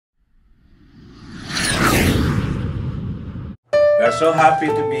We are so happy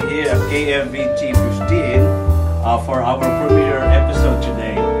to be here at KMVT 15 for our premiere episode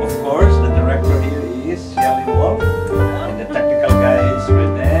today. Of course, the director here is Shelly Wolf, and the technical guy is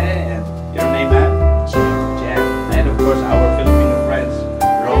Rene, and your name, ma'am? Jen. And of course, our Filipino friends,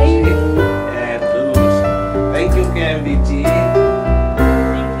 Rosy and Luz. Thank you, KMVT.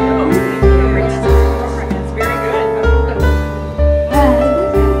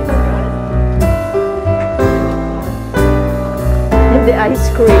 The ice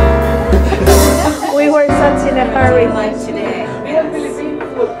cream. We were such in a hurry today.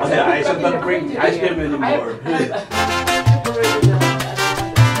 Oh, yeah, I should not bring ice cream anymore.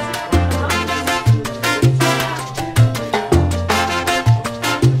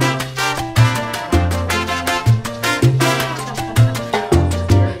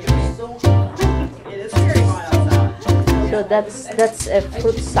 So that's a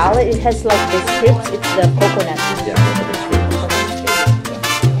fruit salad. It has like the strips. It's the coconut. Yeah, the strips.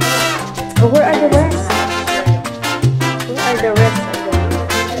 But where are the rest? Where are the rest of them?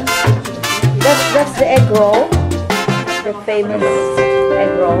 That's the egg roll. The famous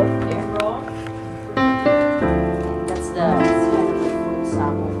egg roll. That's the fruit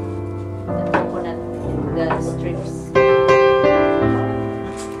salad. The coconut, the strips.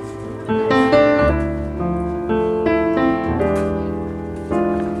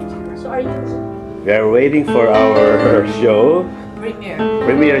 So are you? We are waiting for our show.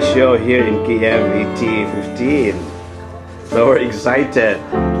 Premiere show here in KMVT 15. So we're excited.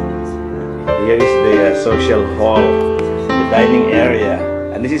 Here is the social hall, the dining area.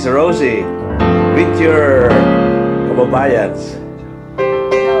 And this is Rosy. Greet your kababayans.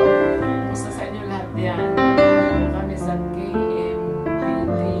 Gusto sa inyo lahat yan. Kami sa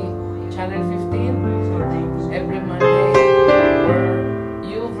KMVT Channel 15 every Monday for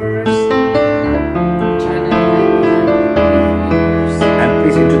Uverse Channel 99. And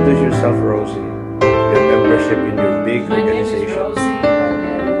please introduce yourself, Rosy. Your membership in your big organization. My name is Rosy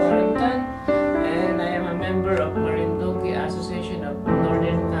and I am a member of Marinduque Association of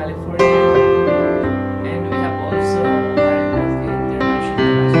Northern California. And we have also Marinduque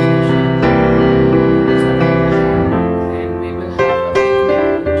International Association. And we will have a picnic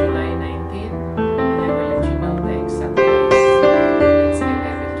on July 19th. And I will let you know the exact place. It's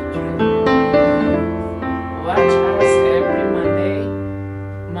 11 to 3. Watch us every Monday.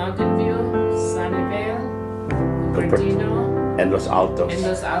 Mountain View, Sunnyvale, Cupertino, And Los Altos. and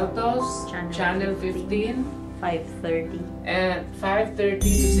Los Altos, Channel 15, 5:30. and 5:30 to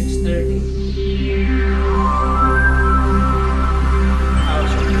 6:30.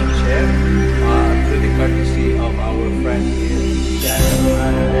 Also, we can share through the courtesy of our friend here, Jan,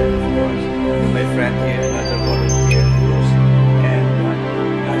 and of course, my friend here, another volunteer, Rosy, and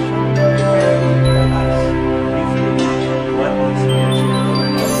Nash. What is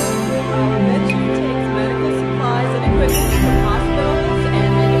Mention takes medical supplies and equipment from hospitals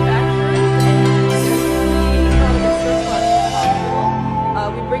and manufacturers, and there's out of the surplus from the hospital.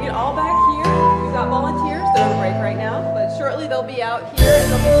 We bring it all back here. We've got volunteers. They're on break right now, but shortly they'll be out here and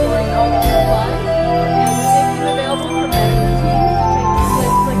they'll be storing all the supplies. And we make them available for medical teams to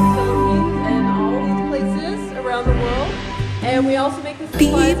take to places like the Philippines and all these places around the world. And we also make the supplies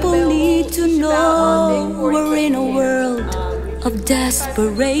People available need to ship out on big know 40 we're in a containers. world of We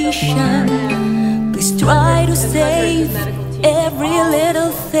desperation. Please try to save every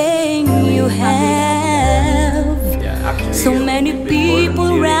little thing you have. So many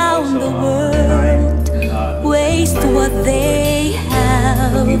people around the world waste what they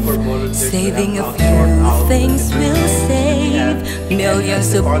have. Saving a few things will save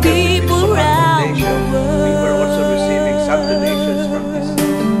millions of people around the We were also receiving some donations from this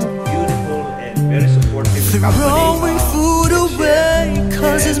beautiful and very supportive Throwing company. food away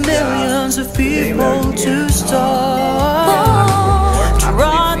causes millions of people to starve.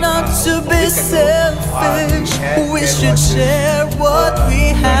 Try not to be selfish, we should share what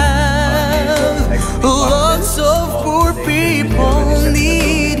we have. Lots of poor people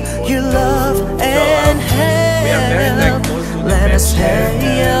need your love and help. Let us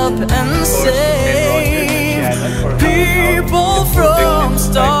help and save people from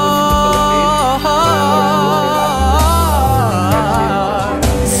starve.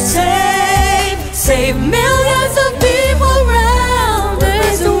 Save millions of people around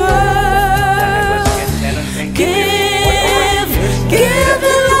this world. Give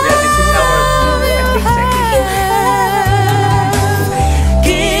the love you have.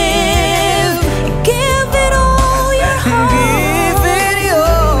 Give it all your heart. Give it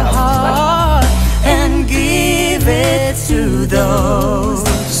your heart and give it to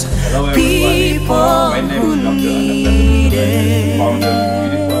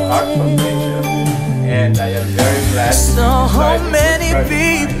am very glad. So many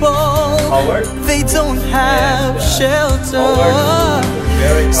people, they don't have shelter,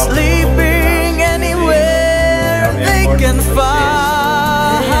 sleeping anywhere they can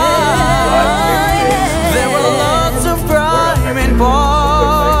find. There are lots of crime in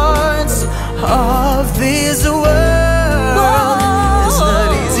parts of this world. It's not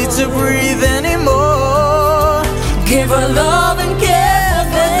easy to breathe anymore. Give a love.